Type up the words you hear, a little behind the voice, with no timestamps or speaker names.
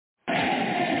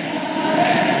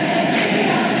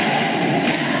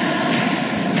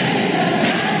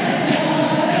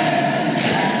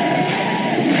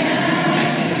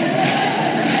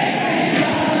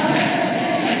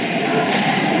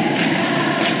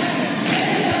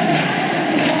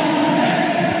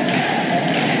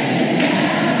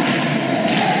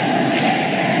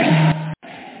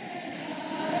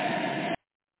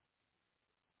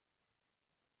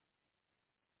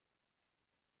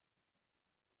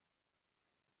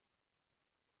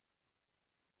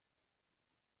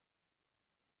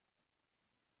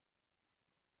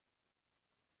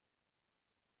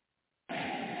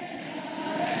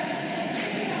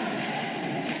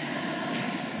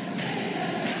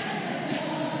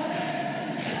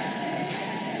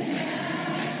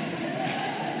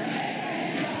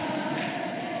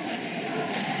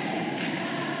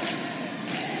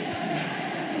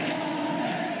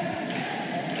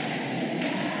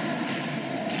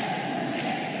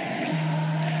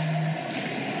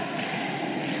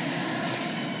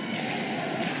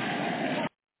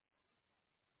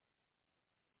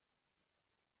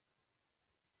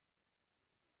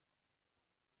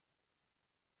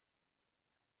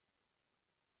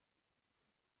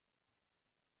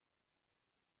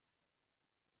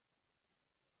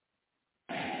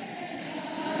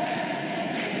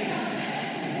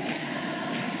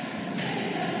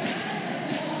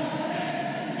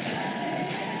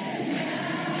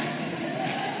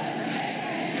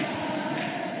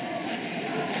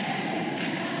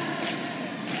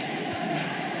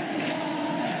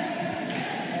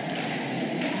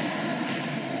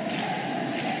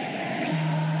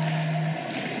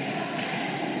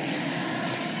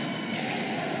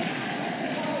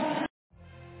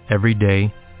Every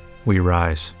day, we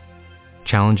rise,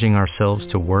 challenging ourselves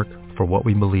to work for what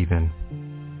we believe in.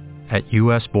 At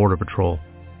U.S. Border Patrol,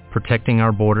 protecting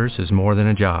our borders is more than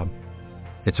a job.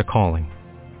 It's a calling.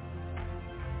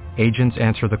 Agents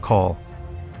answer the call,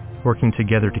 working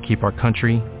together to keep our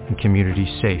country and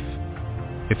communities safe.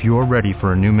 If you are ready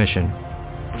for a new mission,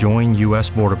 join U.S.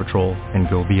 Border Patrol and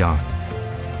go beyond.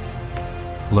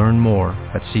 Learn more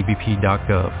at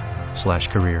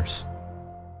cbp.gov/careers.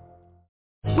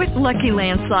 With Lucky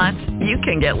Land Slots, you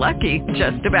can get lucky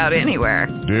just about anywhere.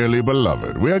 Dearly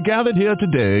beloved, we are gathered here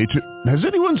today to... Has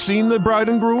anyone seen the bride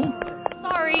and groom?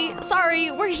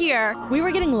 Sorry, we're here. We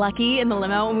were getting lucky in the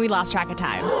limo and we lost track of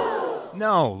time.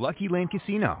 No, Lucky Land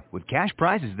Casino, with cash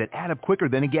prizes that add up quicker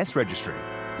than a guest registry.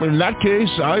 In that case,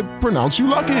 I pronounce you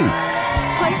lucky.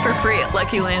 Play for free at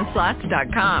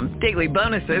LuckyLandSlots.com. Daily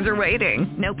bonuses are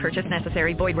waiting. No purchase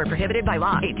necessary. Void where prohibited by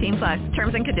law. 18+.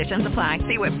 Terms and conditions apply.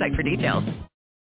 See website for details.